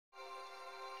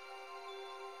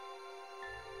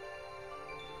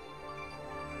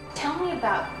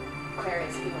about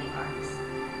Clara's healing arts.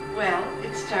 Well,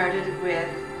 it started with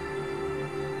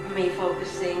me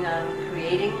focusing on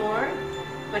creating more,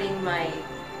 putting my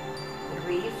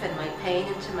grief and my pain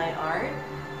into my art,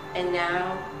 and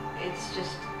now it's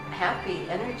just happy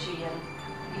energy. And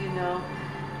you know,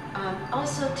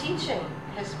 also teaching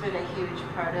has been a huge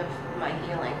part of my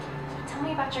healing. Tell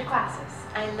me about your classes.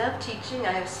 I love teaching.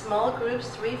 I have small groups,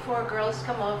 3-4 girls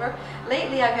come over.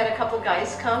 Lately I've had a couple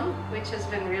guys come, which has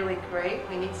been really great.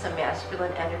 We need some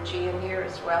masculine energy in here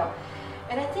as well.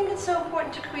 And I think it's so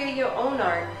important to create your own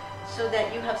art so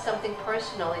that you have something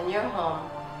personal in your home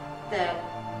that,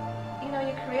 you know,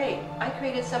 you create. I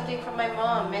created something for my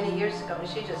mom many years ago and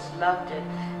she just loved it.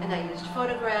 And I used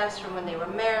photographs from when they were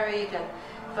married and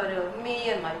photo of me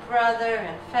and my brother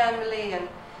and family, and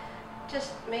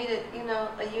just made it, you know,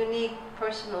 a unique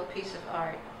personal piece of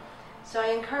art. So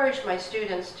I encourage my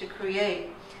students to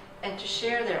create and to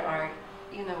share their art,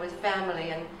 you know, with family,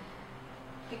 and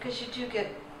because you do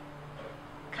get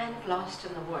kind of lost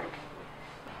in the work.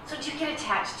 So do you get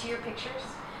attached to your pictures?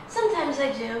 Sometimes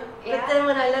I do, yeah. But then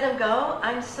when I let them go,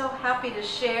 I'm so happy to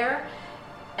share,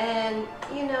 and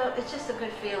you know, it's just a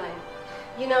good feeling.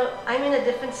 You know, I'm in a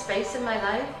different space in my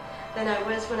life than I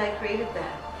was when I created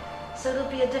that. So it'll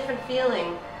be a different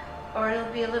feeling, or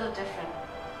it'll be a little different.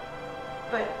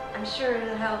 But I'm sure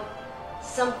it'll help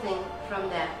something from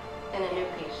that in a new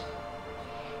piece.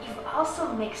 You've also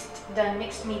done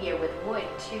mixed media with wood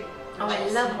too. Oh, I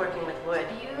love working with wood.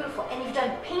 It's beautiful. And you've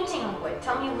done painting on wood.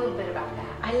 Tell me a little bit about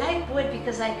that. I like wood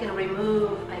because I can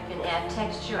remove, I can add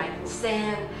texture, I can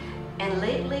sand, and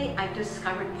lately I've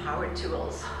discovered power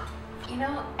tools. You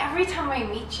know, every time I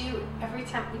meet you, every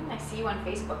time even I see you on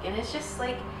Facebook, and it's just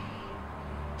like,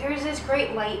 there's this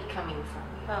great light coming from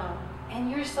you. Oh. And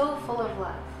you're so full of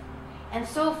love and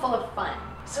so full of fun.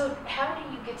 So how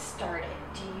do you get started?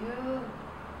 Do you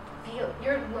feel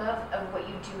your love of what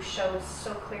you do shows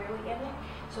so clearly in it?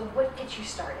 So what gets you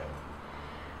started?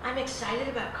 I'm excited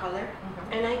about color,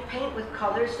 and I paint with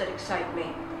colors that excite me,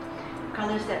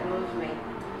 colors that move me.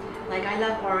 Like I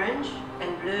love orange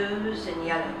and blues and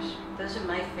yellows. Those are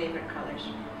my favorite colors,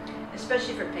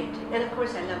 especially for painting. And of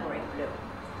course I love wearing blue.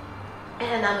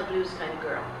 And I'm a blues kind of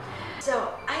girl.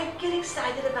 So I get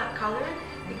excited about color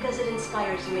because it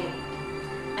inspires me.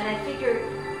 And I figure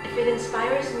if it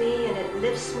inspires me and it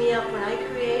lifts me up when I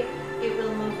create, it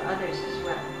will move others as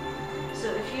well.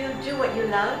 So if you do what you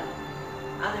love,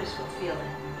 others will feel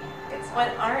it.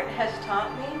 What art has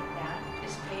taught me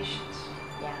is patience.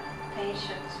 Yeah.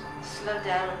 Patience. Slow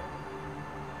down,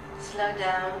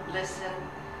 listen.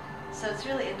 So it's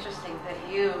really interesting that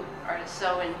you are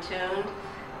so in tune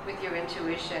with your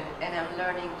intuition, and I'm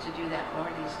learning to do that more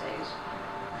these days.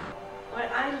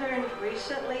 What I learned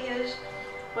recently is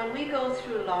when we go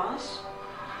through loss,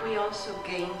 we also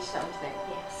gain something.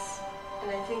 Yes.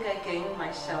 And I think I gained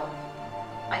myself.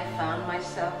 I found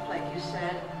myself, like you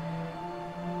said,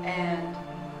 and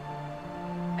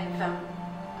I found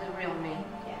the real me.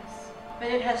 Yes. But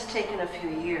it has taken a few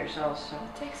years also.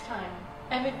 It takes time.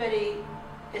 Everybody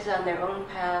is on their own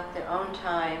path, their own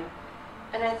time,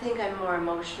 and I think I'm more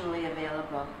emotionally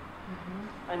available.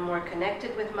 I'm more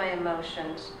connected with my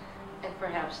emotions, and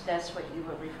perhaps that's what you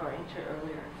were referring to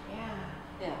earlier.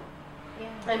 Yeah.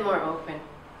 I'm more open.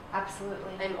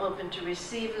 Absolutely. I'm open to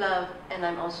receive love, and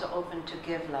I'm also open to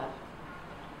give love.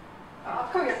 Oh,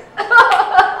 come here.